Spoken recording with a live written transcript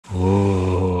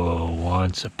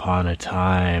Once upon a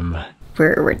time.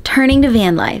 We're returning to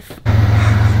van life.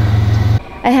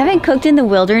 I haven't cooked in the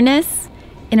wilderness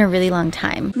in a really long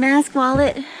time. Mask,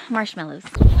 wallet, marshmallows.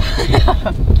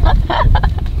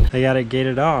 They got it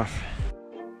gated off.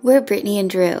 We're Brittany and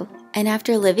Drew, and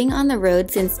after living on the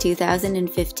road since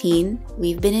 2015,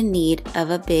 we've been in need of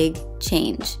a big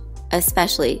change,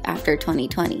 especially after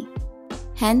 2020.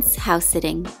 Hence house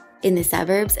sitting in the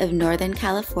suburbs of Northern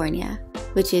California,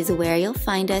 which is where you'll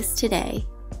find us today,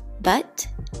 but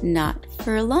not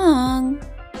for long.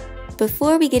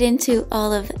 Before we get into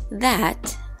all of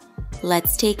that,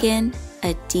 let's take in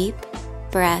a deep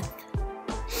breath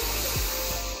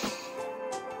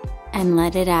and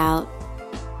let it out.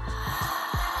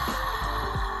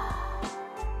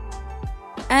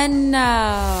 And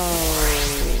now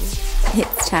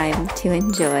it's time to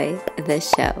enjoy the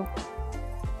show.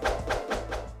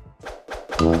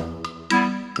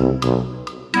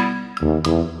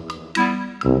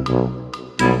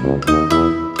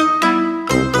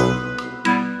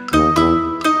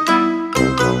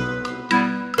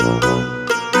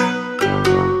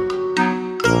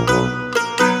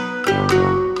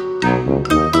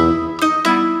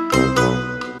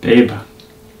 Babe.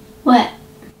 What?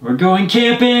 We're going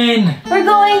camping! We're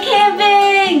going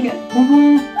camping!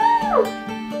 Woo!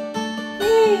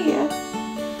 Yay!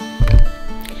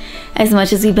 As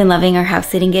much as we've been loving our house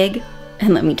sitting gig,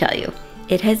 and let me tell you,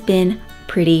 it has been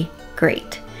pretty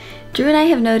great. Drew and I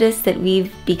have noticed that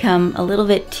we've become a little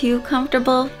bit too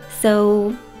comfortable,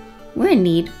 so we're in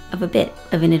need of a bit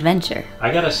of an adventure.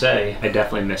 I gotta say, I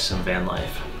definitely miss some van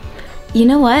life. You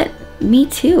know what? Me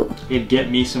too. It'd get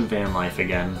me some van life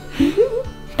again.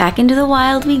 Back into the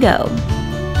wild we go.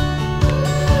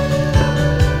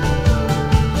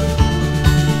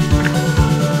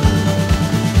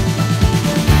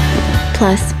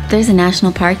 Plus, there's a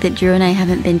national park that Drew and I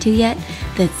haven't been to yet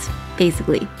that's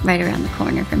basically right around the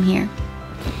corner from here.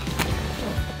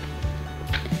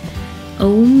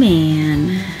 Oh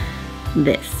man,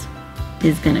 this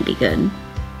is gonna be good.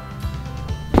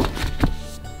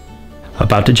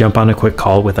 About to jump on a quick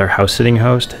call with our house sitting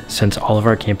host since all of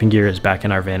our camping gear is back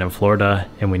in our van in Florida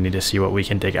and we need to see what we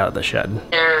can dig out of the shed.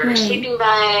 There are sleeping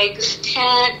bags,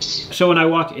 tent. So when I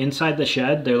walk inside the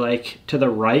shed, they're like to the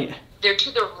right? They're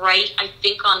to the right, I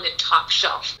think, on the top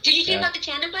shelf. Did you think about the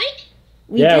tandem bike?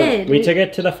 We did. We took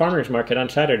it to the farmer's market on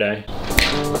Saturday.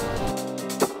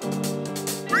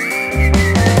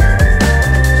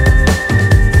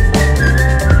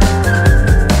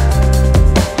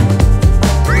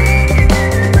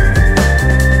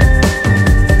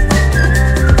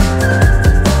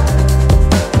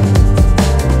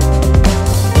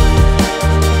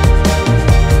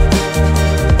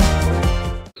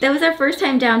 That was our first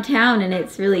time downtown and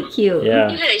it's really cute.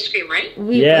 Yeah. You had ice cream, right?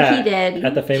 He did.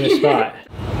 At the famous spot.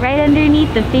 Right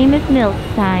underneath the famous milk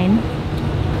sign.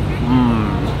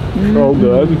 So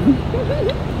good.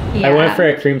 Yeah. I went for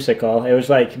a creamsicle. It was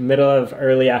like middle of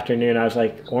early afternoon. I was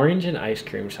like, orange and ice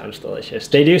cream sounds delicious.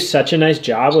 They do such a nice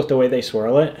job with the way they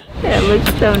swirl it. It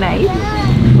looks so nice.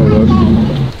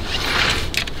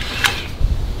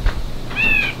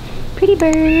 Pretty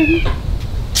bird.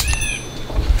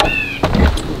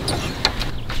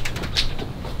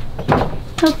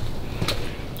 Oh,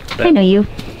 I know you.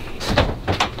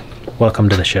 Welcome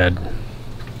to the shed.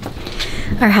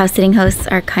 Our house sitting hosts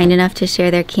are kind enough to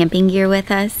share their camping gear with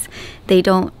us. They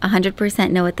don't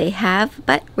 100% know what they have,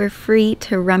 but we're free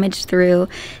to rummage through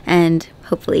and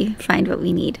hopefully find what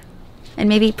we need. And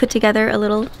maybe put together a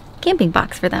little camping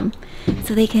box for them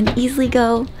so they can easily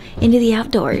go into the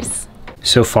outdoors.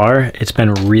 So far, it's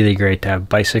been really great to have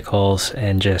bicycles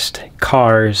and just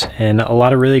cars and a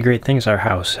lot of really great things our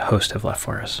house hosts have left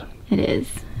for us. It is.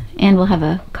 And we'll have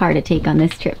a car to take on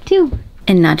this trip too.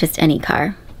 And not just any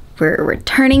car. We're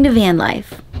returning to van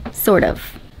life, sort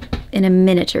of, in a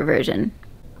miniature version.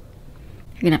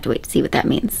 You're gonna have to wait to see what that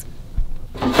means.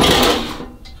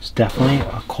 It's definitely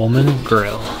a Coleman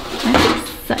grill.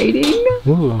 That's exciting.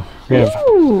 Ooh, we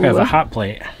have a hot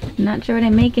plate. Not sure what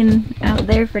I'm making out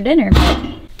there for dinner, but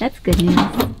that's good news.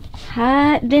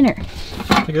 Hot dinner.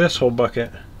 Look at this whole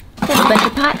bucket. There's a bunch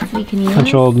of pots we can use.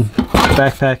 Bunch old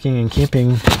backpacking and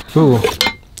camping. Ooh,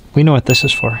 we know what this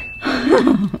is for.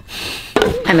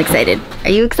 I'm excited. Are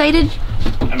you excited?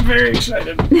 I'm very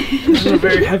excited. This is a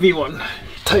very heavy one.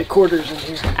 Tight quarters in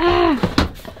here. Ah.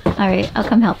 All right, I'll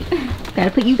come help.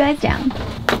 Gotta put you guys down.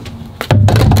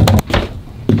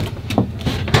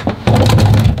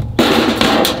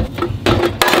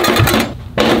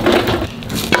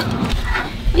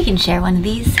 We can share one of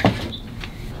these.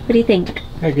 What do you think?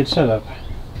 Yeah, good setup.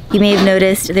 You may have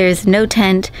noticed there's no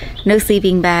tent, no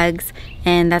sleeping bags,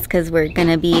 And that's because we're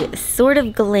gonna be sort of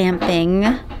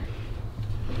glamping.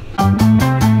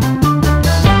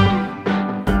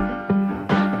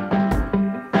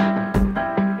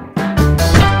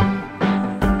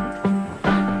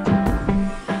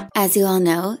 As you all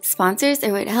know, sponsors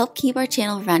are what help keep our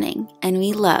channel running, and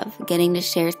we love getting to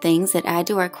share things that add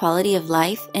to our quality of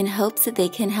life in hopes that they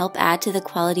can help add to the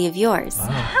quality of yours.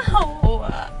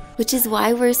 Wow. Which is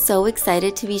why we're so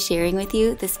excited to be sharing with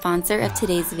you the sponsor of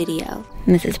today's video.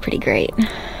 And this is pretty great.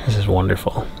 This is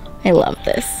wonderful. I love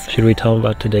this. Should we tell them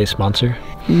about today's sponsor?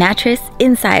 Mattress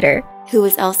Insider, who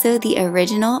is also the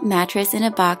original mattress in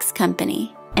a box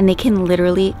company. And they can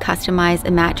literally customize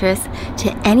a mattress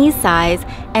to any size,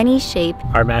 any shape.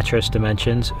 Our mattress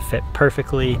dimensions fit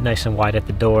perfectly, nice and wide at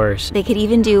the doors. They could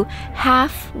even do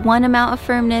half one amount of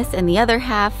firmness and the other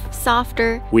half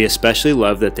softer. We especially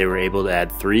love that they were able to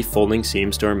add 3 folding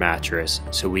seams to our mattress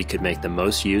so we could make the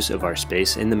most use of our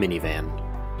space in the minivan.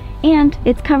 And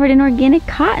it's covered in organic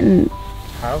cotton.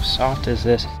 How soft is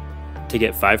this? To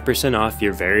get 5% off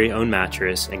your very own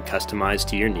mattress and customized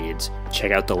to your needs,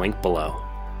 check out the link below.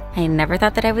 I never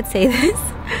thought that I would say this,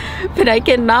 but I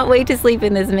cannot wait to sleep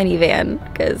in this minivan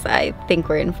because I think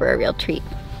we're in for a real treat.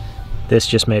 This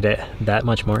just made it that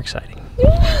much more exciting.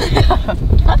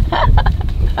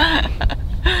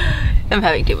 I'm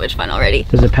having too much fun already.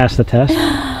 Does it pass the test?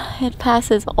 It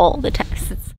passes all the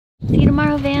tests. See you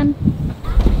tomorrow, Van.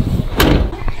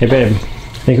 Hey babe,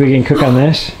 think we can cook on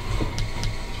this?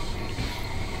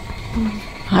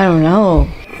 I don't know.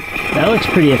 That looks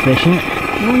pretty efficient.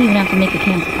 You don't even have to make a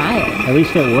campfire. At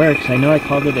least it works. I know I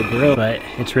called it a grill, but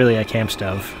it's really a camp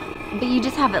stove. But you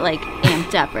just have it like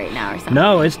amped up right now or something.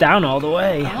 No, it's down all the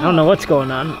way. I don't know what's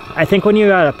going on. I think when you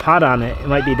got a pot on it, it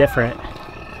might be different.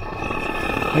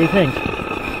 What do you think?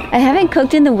 I haven't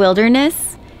cooked in the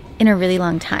wilderness in a really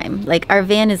long time. Like, our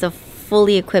van is a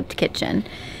fully equipped kitchen.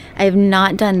 I have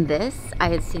not done this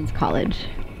since college.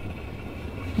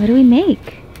 What do we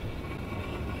make?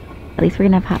 At least we're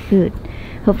gonna have hot food.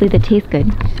 Hopefully that tastes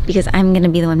good, because I'm gonna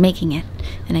be the one making it,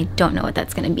 and I don't know what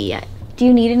that's gonna be yet. Do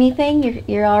you need anything?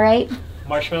 You're all right?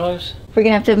 Marshmallows? We're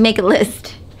gonna have to make a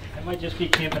list. I might just be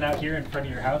camping out here in front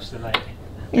of your house tonight.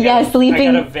 Sleeping.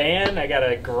 I got a van, I got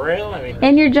a grill,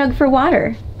 And your jug for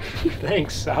water.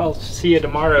 Thanks, I'll see you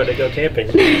tomorrow to go camping.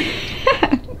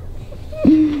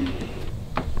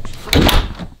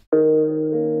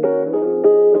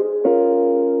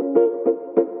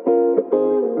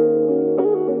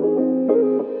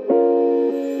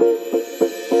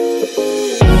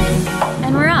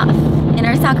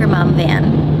 Soccer mom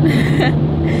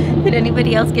van. Did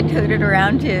anybody else get toted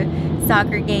around to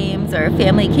soccer games or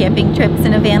family camping trips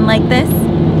in a van like this?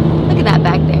 Look at that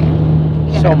back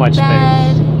there. So much space.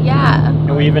 Yeah.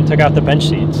 And we even took out the bench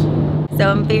seats. So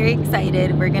I'm very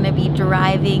excited. We're gonna be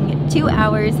driving 2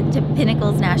 hours to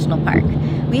Pinnacles National Park.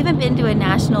 We haven't been to a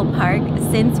national park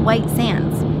since White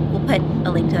Sands. We'll put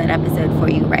a link to that episode for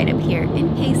you right up here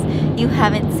in case you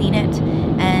haven't seen it.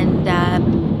 And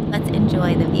let's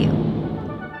enjoy the view.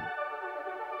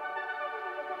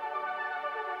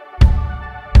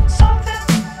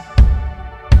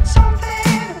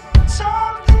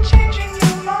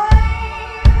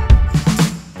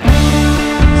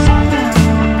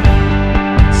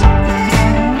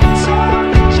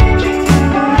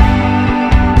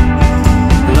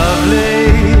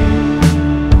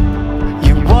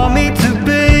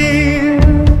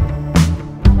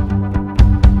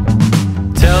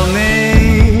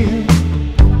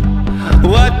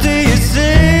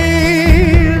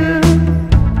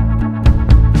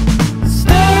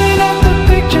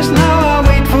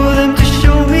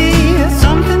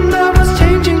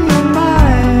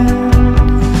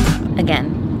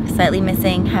 Slightly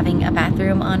missing having a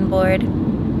bathroom on board,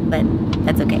 but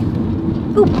that's okay.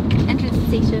 Ooh, entrance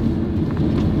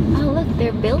station. Oh look,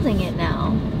 they're building it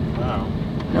now. Wow.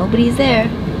 Nobody's there.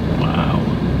 Wow.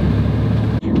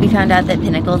 We found out that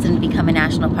Pinnacles didn't become a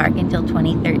national park until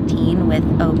 2013 with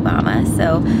Obama.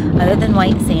 So other than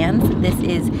White Sands, this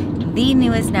is the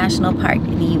newest national park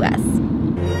in the US.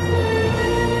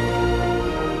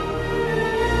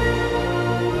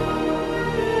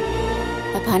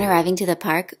 Upon arriving to the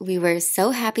park, we were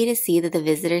so happy to see that the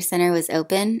visitor center was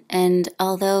open, and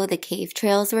although the cave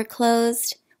trails were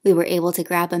closed, we were able to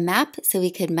grab a map so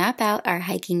we could map out our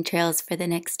hiking trails for the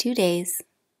next 2 days.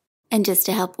 And just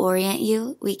to help orient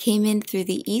you, we came in through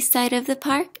the east side of the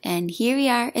park, and here we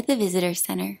are at the visitor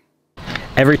center.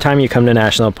 Every time you come to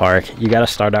National Park, you gotta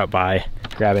start out by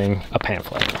grabbing a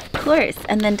pamphlet. Of course,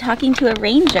 and then talking to a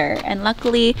ranger, and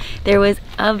luckily there was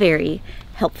a very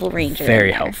helpful ranger.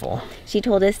 Very helpful. She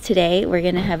told us today we're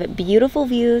gonna have beautiful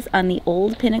views on the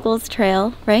Old Pinnacles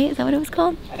Trail, right? Is that what it was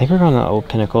called? I think we're going to Old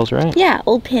Pinnacles, right? Yeah,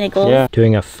 Old Pinnacles. Yeah.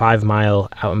 Doing a 5-mile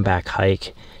out and back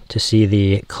hike to see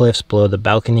the cliffs below the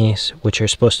balconies, which are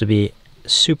supposed to be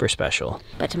super special.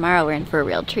 But tomorrow we're in for a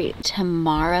real treat.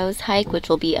 Tomorrow's hike, which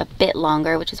will be a bit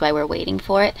longer, which is why we're waiting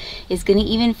for it, is gonna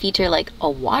even feature like a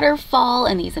waterfall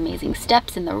and these amazing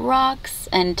steps in the rocks,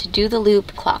 and to do the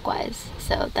loop clockwise.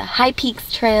 So the High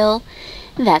Peaks Trail,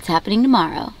 that's happening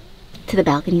tomorrow. To the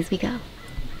balconies we go.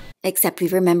 Except we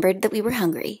remembered that we were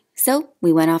hungry. So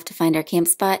we went off to find our camp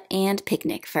spot and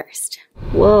picnic first.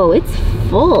 Whoa, it's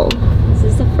full. This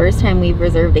is the first time we've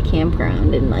reserved a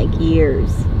campground in like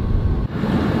years.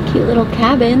 Cute little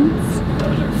cabins.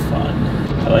 Those are fun.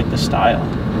 I like the style.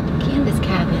 Canvas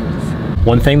cabins.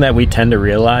 One thing that we tend to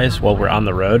realize while we're on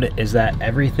the road is that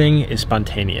everything is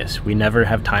spontaneous. We never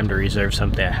have time to reserve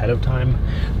something ahead of time,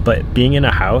 but being in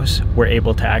a house, we're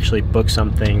able to actually book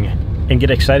something and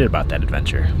get excited about that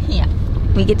adventure. Yeah,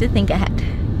 we get to think ahead.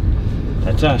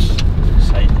 That's us,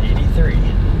 Site 83.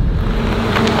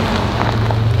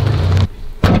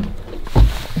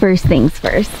 First things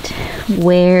first,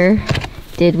 where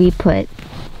did we put,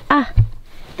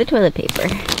 the toilet paper.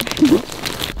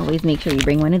 Always make sure you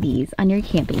bring one of these on your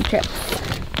camping trips.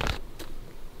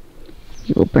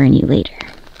 It will burn you later.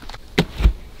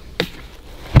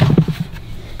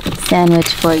 Sandwich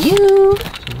for you.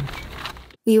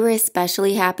 We were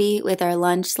especially happy with our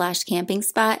lunch/camping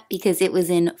spot because it was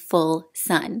in full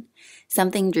sun.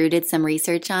 Something Drew did some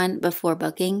research on before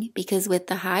booking, because with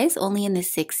the highs only in the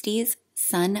 60s,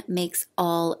 sun makes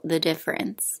all the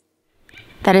difference.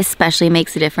 That especially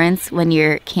makes a difference when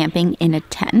you're camping in a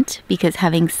tent, because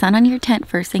having sun on your tent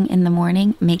first thing in the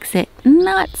morning makes it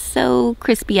not so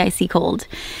crispy, icy cold.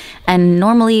 And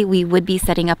normally we would be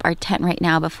setting up our tent right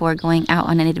now before going out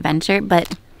on an adventure,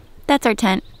 but that's our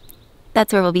tent.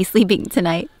 That's where we'll be sleeping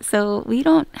tonight. So we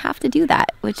don't have to do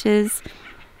that, which is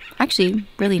actually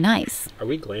really nice. Are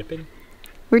we glamping?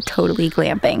 We're totally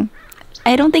glamping.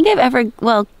 I don't think I've ever,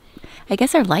 well, I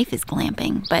guess our life is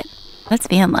glamping, but that's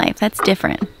van life. That's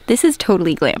different. This is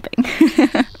totally glamping.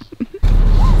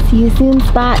 See you soon,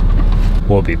 Spot.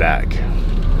 We'll be back.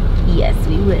 Yes,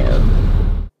 we will.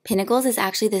 Pinnacles is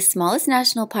actually the smallest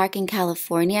national park in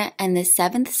California and the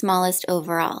 7th smallest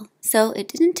overall, so it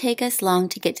didn't take us long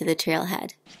to get to the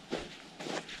trailhead.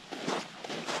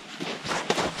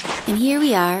 And here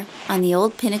we are on the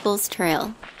Old Pinnacles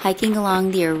Trail, hiking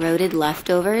along the eroded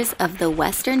leftovers of the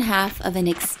western half of an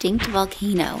extinct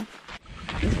volcano.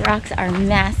 These rocks are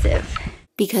massive.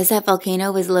 Because that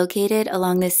volcano was located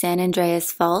along the San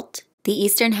Andreas Fault, the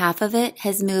eastern half of it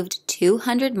has moved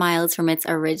 200 miles from its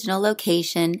original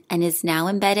location and is now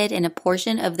embedded in a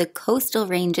portion of the coastal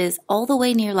ranges all the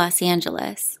way near Los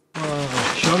Angeles.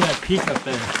 Oh, show that peak up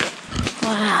there.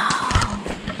 Wow.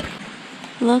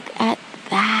 Look at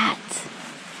that.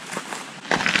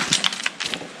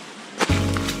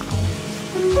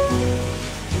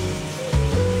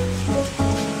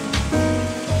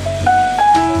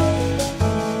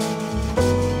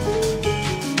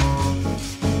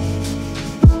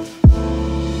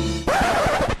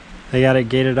 They got it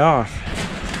gated off.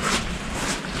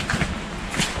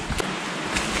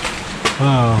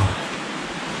 Wow.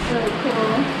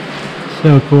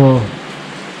 So cool.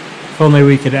 If only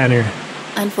we could enter.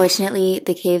 Unfortunately,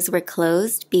 the caves were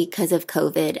closed because of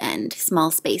COVID and small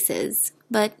spaces,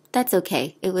 but that's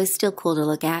okay. It was still cool to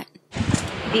look at.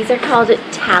 These are called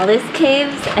talus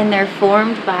caves, and they're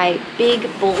formed by big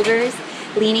boulders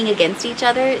leaning against each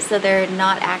other, so they're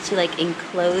not actually like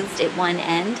enclosed at one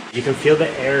end. You can feel the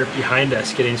air behind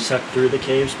us getting sucked through the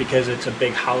caves because it's a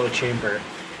big hollow chamber.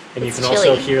 And you can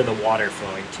also hear the water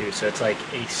flowing too, so it's like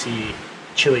AC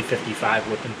chilly 55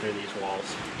 whipping through these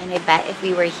walls. And I bet if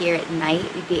we were here at night,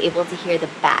 we'd be able to hear the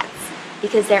bats,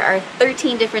 because there are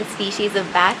 13 different species of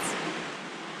bats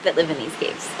that live in these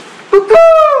caves.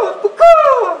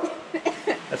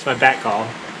 That's my bat call.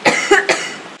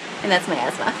 And that's my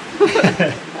asthma.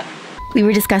 We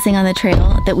were discussing on the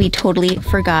trail that we totally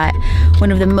forgot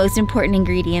one of the most important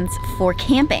ingredients for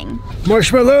camping.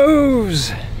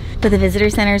 Marshmallows! But the visitor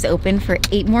center is open for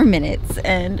 8 more minutes,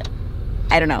 and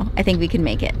I don't know, I think we can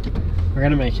make it. We're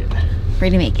gonna make it. We're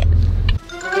gonna make it.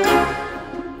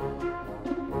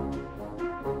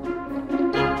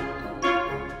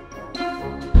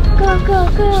 Go, go,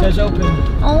 go. It says open.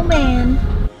 Oh man.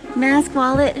 Mask,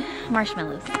 wallet,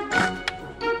 marshmallows.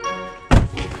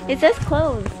 It says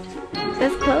closed. It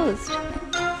says closed.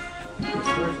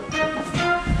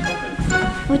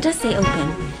 Well, it does say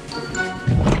open.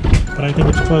 But I think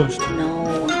it's closed.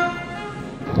 No.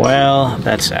 Well,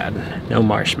 that's sad. No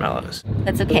marshmallows.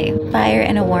 That's okay. Fire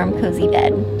and a warm, cozy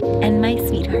bed. And my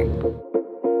sweetheart.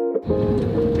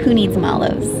 Who needs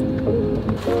mallows?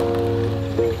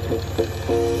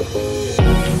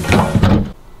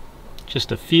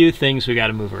 Just a few things we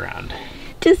gotta move around.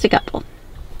 Just a couple.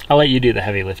 I'll let you do the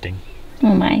heavy lifting.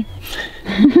 Oh my.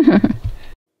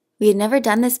 We had never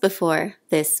done this before,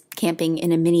 this camping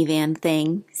in a minivan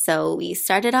thing, so we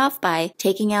started off by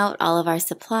taking out all of our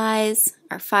supplies,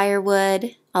 our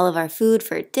firewood, all of our food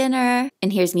for dinner,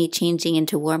 and here's me changing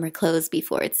into warmer clothes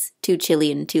before it's too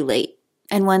chilly and too late.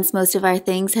 And once most of our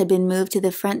things had been moved to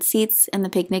the front seats and the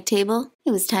picnic table, it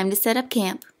was time to set up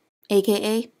camp,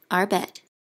 aka our bed.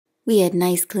 We had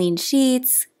nice clean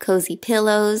sheets, cozy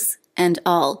pillows, and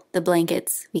all the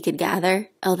blankets we could gather,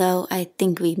 although I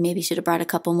think we maybe should have brought a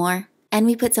couple more. And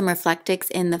we put some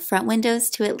reflectix in the front windows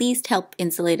to at least help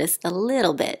insulate us a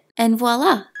little bit. And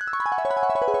voila!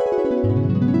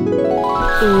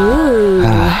 Ooh,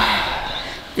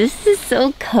 this is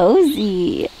so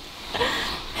cozy.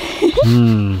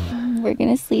 We're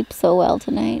gonna sleep so well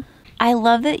tonight. I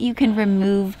love that you can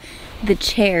remove the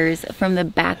chairs from the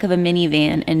back of a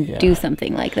minivan and do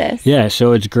something like this. Yeah,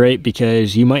 so it's great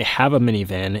because you might have a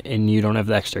minivan and you don't have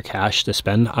the extra cash to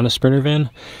spend on a Sprinter van.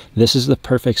 This is the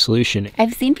perfect solution.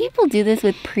 I've seen people do this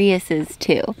with Priuses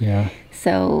too. Yeah.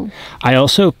 So I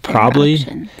also probably,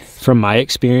 from my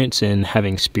experience in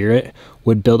having Spirit,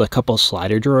 would build a couple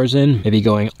slider drawers in, maybe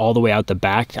going all the way out the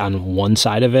back on one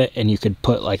side of it, and you could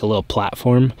put like a little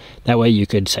platform. That way you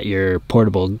could set your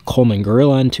portable Coleman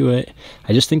grill onto it.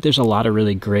 I just think there's a lot of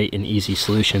really great and easy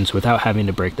solutions without having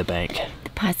to break the bank. The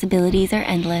possibilities are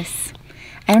endless.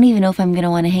 I don't even know if I'm going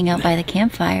to want to hang out by the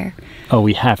campfire. Oh,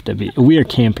 we have to be. We are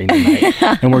camping tonight,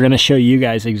 and we're going to show you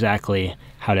guys exactly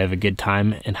how to have a good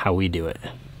time and how we do it.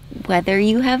 Whether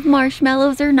you have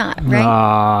marshmallows or not, right?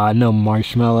 Ah, no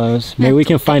marshmallows. Maybe we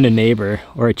can find a neighbor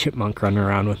or a chipmunk running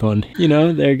around with one. You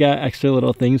know, they've got extra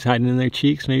little things hiding in their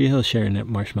cheeks. Maybe he'll share a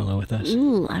marshmallow with us.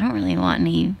 Ooh, I don't really want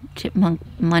any chipmunk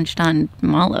munched on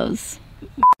mallows.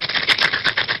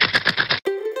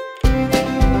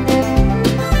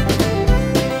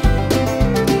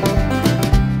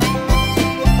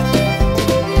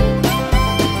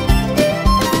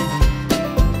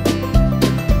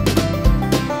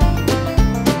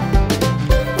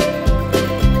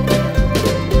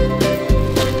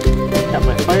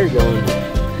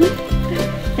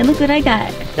 And look what I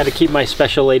got. Gotta keep my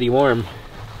special lady warm.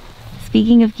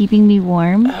 Speaking of keeping me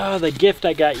warm. Oh, the gift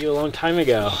I got you a long time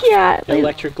ago. Yeah. The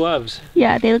electric gloves.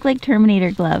 Yeah, they look like Terminator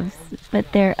gloves,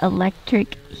 but they're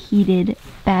electric heated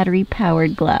battery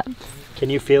powered gloves.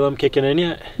 Can you feel them kicking in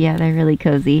yet? Yeah, they're really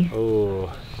cozy.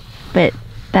 Oh. But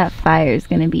that fire is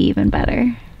gonna be even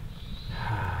better.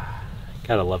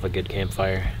 Gotta love a good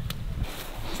campfire.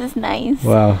 This is nice.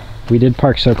 Wow, we did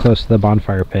park so close to the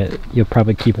bonfire pit. You'll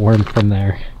probably keep warm from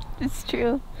there. It's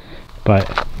true.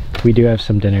 But we do have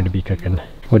some dinner to be cooking.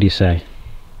 What do you say?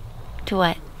 To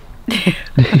what?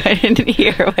 I didn't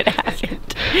hear what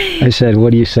happened. I said,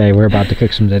 what do you say? We're about to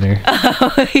cook some dinner.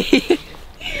 Oh,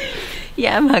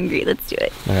 yeah, I'm hungry. Let's do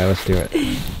it. All right, let's do it.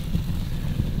 You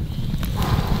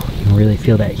can really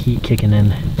feel that heat kicking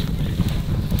in. It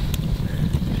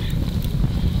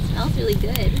smells really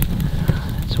good.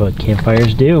 That's what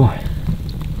campfires do.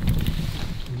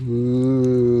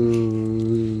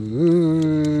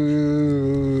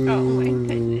 Oh my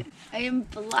goodness. I am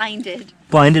blinded.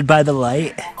 Blinded by the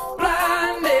light?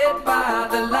 Blinded by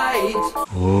the light.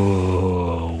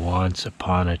 Oh, once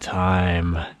upon a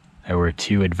time, there were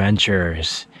two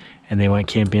adventurers, and they went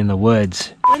camping in the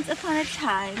woods. Once upon a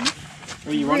time,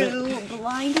 Drew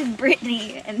blinded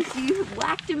Brittany, and she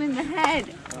whacked him in the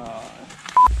head.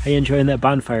 How you enjoying that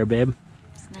bonfire, babe?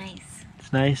 It's nice.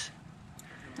 It's nice.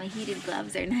 My heated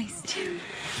gloves are nice too.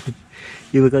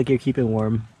 You look like you're keeping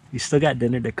warm. You still got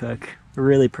dinner to cook. We're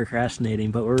really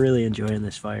procrastinating, but we're really enjoying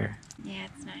this fire. Yeah,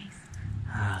 it's nice.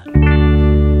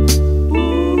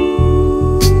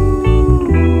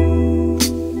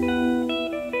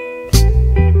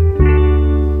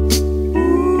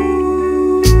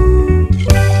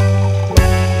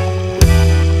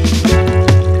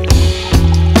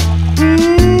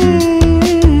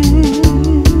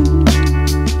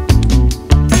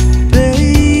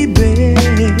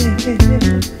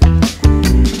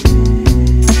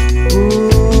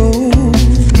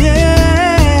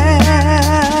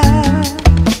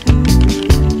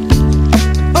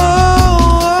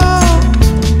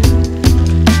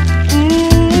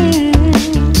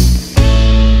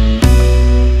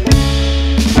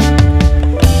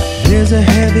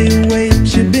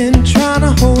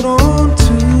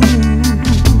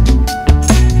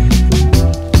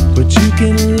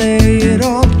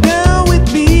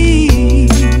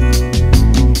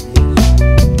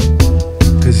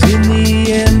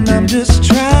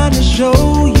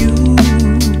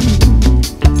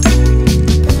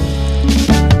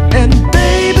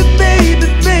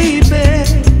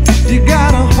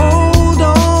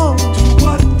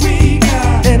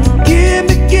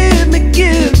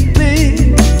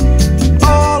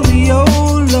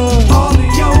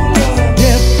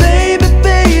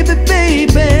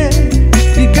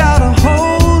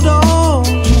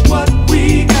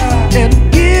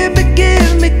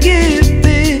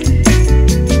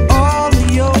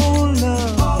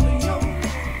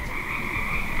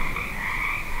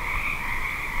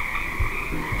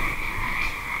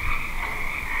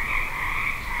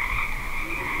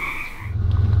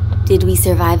 Did we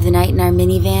survive the night in our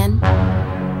minivan?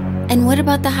 And what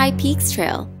about the High Peaks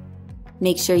Trail?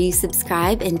 Make sure you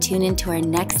subscribe and tune into our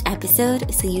next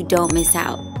episode so you don't miss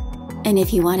out. And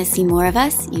if you want to see more of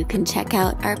us, you can check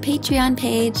out our Patreon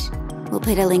page. We'll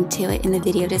put a link to it in the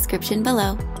video description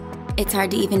below. It's hard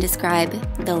to even describe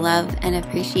the love and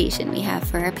appreciation we have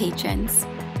for our patrons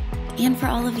and for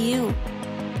all of you.